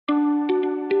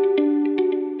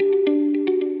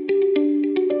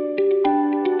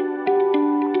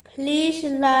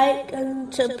like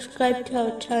and subscribe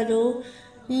to our channel.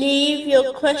 Leave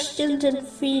your questions and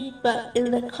feedback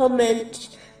in the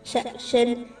comments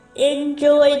section.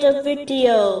 Enjoy the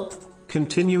video.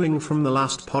 Continuing from the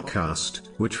last podcast,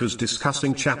 which was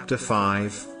discussing chapter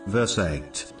 5, verse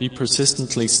 8. Be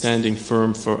persistently standing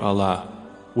firm for Allah,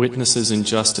 witnesses in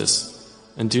justice,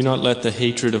 and do not let the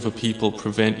hatred of a people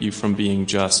prevent you from being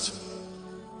just.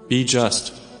 Be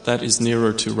just, that is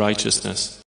nearer to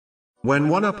righteousness. When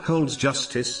one upholds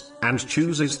justice, and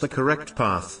chooses the correct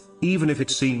path, even if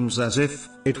it seems as if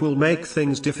it will make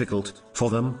things difficult for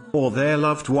them or their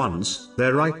loved ones,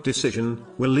 their right decision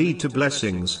will lead to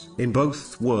blessings in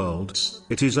both worlds.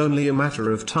 It is only a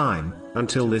matter of time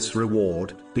until this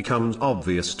reward becomes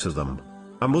obvious to them.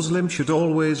 A Muslim should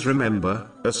always remember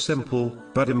a simple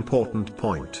but important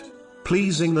point.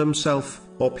 Pleasing themselves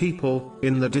or people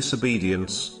in the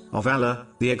disobedience of Allah,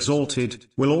 the Exalted,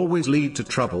 will always lead to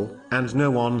trouble, and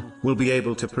no one will be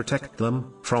able to protect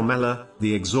them from Allah,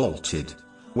 the Exalted.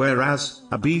 Whereas,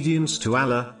 obedience to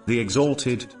Allah, the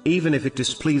Exalted, even if it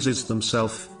displeases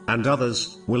themselves and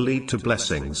others, will lead to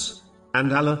blessings.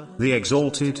 And Allah, the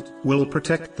Exalted, will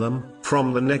protect them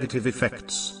from the negative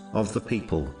effects of the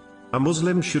people. A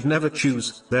Muslim should never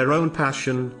choose their own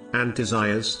passion and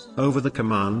desires over the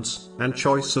commands and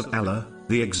choice of Allah,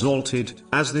 the Exalted,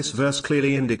 as this verse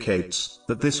clearly indicates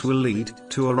that this will lead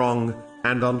to a wrong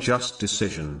and unjust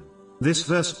decision. This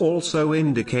verse also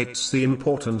indicates the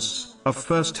importance of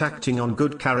first acting on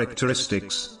good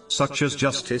characteristics, such as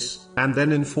justice, and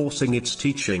then enforcing its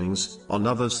teachings on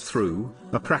others through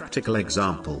a practical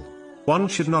example. One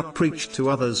should not preach to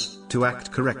others to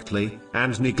act correctly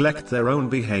and neglect their own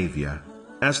behavior,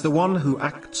 as the one who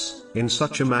acts in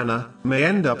such a manner may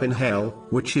end up in hell,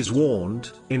 which is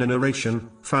warned in a narration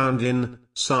found in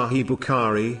Sahih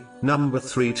Bukhari, number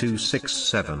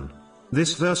 3267.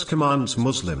 This verse commands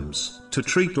Muslims to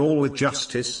treat all with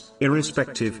justice,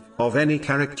 irrespective of any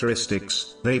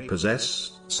characteristics they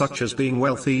possess, such as being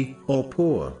wealthy or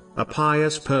poor, a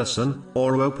pious person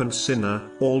or open sinner,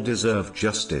 all deserve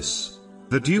justice.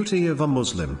 The duty of a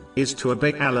Muslim is to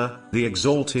obey Allah, the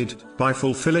Exalted, by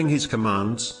fulfilling His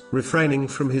commands, refraining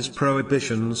from His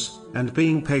prohibitions, and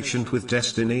being patient with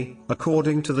destiny,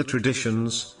 according to the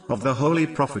traditions of the Holy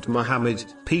Prophet Muhammad,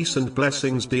 peace and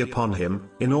blessings be upon him,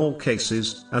 in all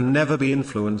cases, and never be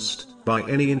influenced by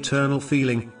any internal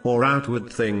feeling or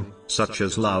outward thing, such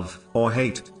as love or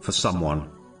hate for someone.